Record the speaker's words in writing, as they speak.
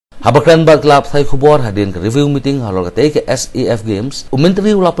Habakran bat club thai khubor hadin review meeting halor ka take SAF Games umentri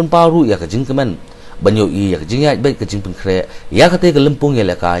ulapan paru ya ka jingkemen banyo I ya ka jingyai bai ka jingpun khre ya ka te ka lempung ya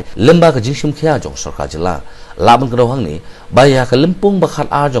lekai lemba ka jingshim khia jong sarkar jela laban ka hang ni ba ya ka lempung bakhat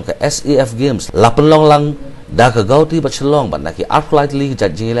a jong ka SAF Games lapan long lang da ka gauti ba chlong ban na ki artlightly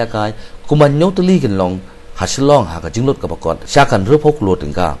jat jing lekai kuman nyot li kin long hasilong ha ka jinglot ka bakot syakan rupok lo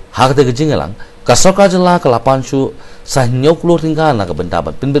tingka ha ka te ka jingelang ka sarkar jela ka lapan chu sa nyok lo tingka na ka benta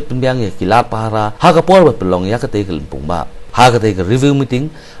bat pinbet pinbiang ya kilat pahara ha ka por bat pelong ya ka te ka lempung ba ha ka te ka review meeting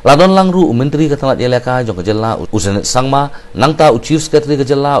ladon lang ru menteri ka tangat yelaka jong ka jela usan sangma nangta chief secretary ka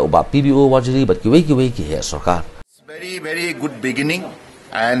jela uba PBO wajiri bat kiwei ki he sarkar. Very good beginning,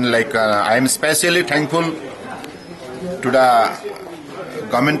 and I am especially thankful to the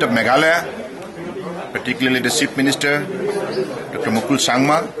government of Meghalaya, particularly the Chief Minister, Dr. Mukul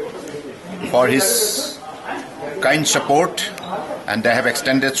Sangma, for his kind support, and they have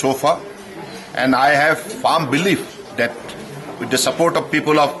extended so far. And I have firm belief that with the support of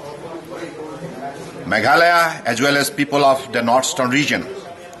people of Meghalaya as well as people of the Northeastern region,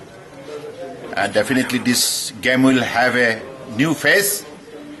 definitely this game will have a new face,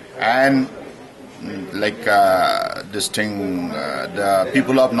 and the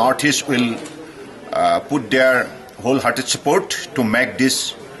people of Northeast will put their wholehearted support to make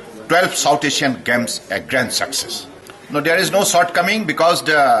this 12th South Asian Games a grand success. No, there is no shortcoming because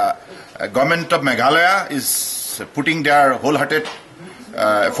the government of Meghalaya is putting their wholehearted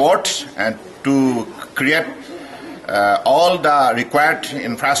effort and to create all the required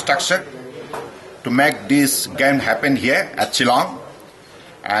infrastructure to make this game happen here at Shillong,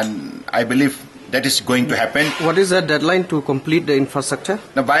 and I believe that is going to happen. What is the deadline to complete the infrastructure?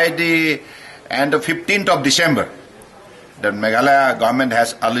 Now, by the end of 15th of December, the Meghalaya government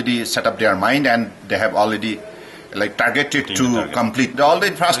has already set up their mind, and they have already targeted to complete all the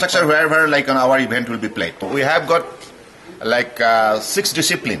infrastructure wherever on our event will be played. We have got 6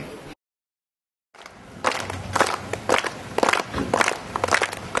 disciplines.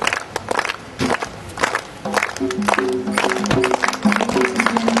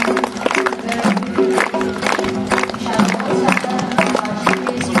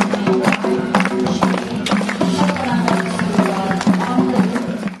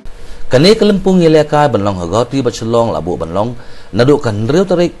 Kane kelempung yeleka banlong hagoti bachelong labu banlong naduk kan reu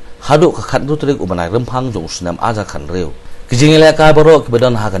tarik haduk ka khat tarik ubanai rempang jong sunam aja kan reu kijing yeleka barok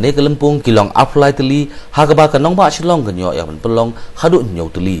kibadon ha kane kelempung kilong uplight teli ha ka ba kan nongbah chelong ganyo ya pelong haduk nyau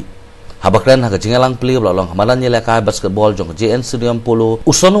teli habakran ha ka jingalang pli blong hamalan yeleka basketball jong JN Stadium Polo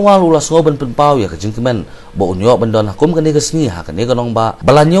Sonowal ulas ngoben penpau ya ka jingkemen bo unyo bandon hakum kane kesni ha kane ka nongbah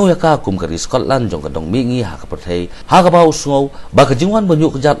balanyo ya ka kum kari Scotland jong ka dong mingi ha ka perthei ha ka ba usngau ba ka jingwan banyu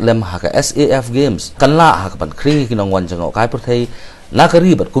kejat lem ha ka SAF Games kanla ha ka pan kringi kinong wan jangau kai perthei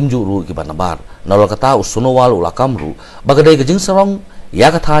nakari bat kumju ru ki banabar nol kata Sonowal ula kamru ba ka dei ka jing sarong ya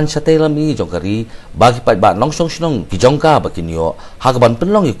ka than chate lami jong kari bagi pat ba nong song shnong ki jongka ba kinyo ha ka ban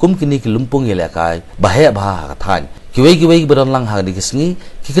penlong i kum kini ki lumpung yele kai ba he ba ha ka than kiwei badon lang ha di kisngi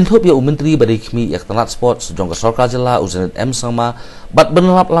ki kenthop ya umentri ba dei khmi yak tanat sports jong ka sarkar jela uzanet M sangma bat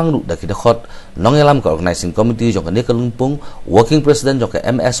benlap lang ru da ki dakhot nong elam ka organizing committee jong ka ne ka lumpung working president jong ka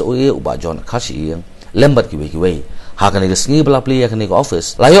MSOA uba jon khashi lembat kiwei ha ka ne kisngi blapli ya ka ne ka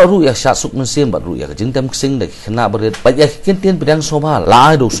office layo ru ya shat suk mensim bat ru ya ka jingtem ksing da ki khna baret ba ya ki kentien bidang sobha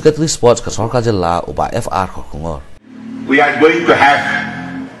la do secretary sports ka sarkar jela uba FR khongor. We are going to have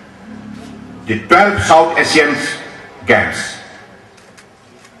the 12th South Asian Games,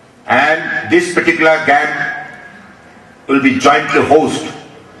 and this particular game will be jointly hosted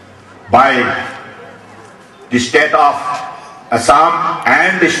by the state of Assam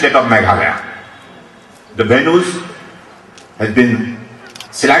and the state of Meghalaya. The venues has been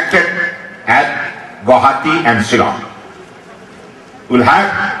selected at Guwahati and Shillong. We'll have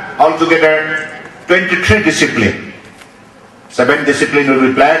altogether 23 disciplines. 7 disciplines will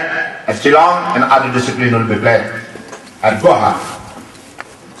be played at Shillong and other disciplines will be played at Guwahati.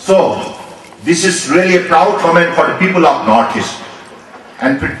 So, this is really a proud moment for the people of Northeast.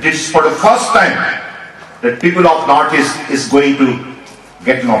 And this is for the first time that people of Northeast is going to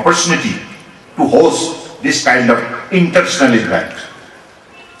get an opportunity to host this kind of international event.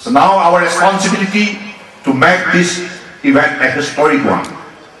 So now our responsibility to make this event a historic one,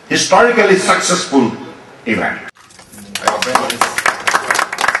 historically successful event.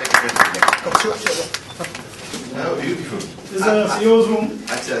 Oh, beautiful. This is a CEO's room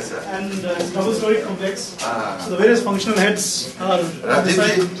and it's a double-story complex. So the various functional heads are on the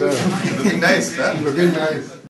side. Looking nice, huh? Looking nice.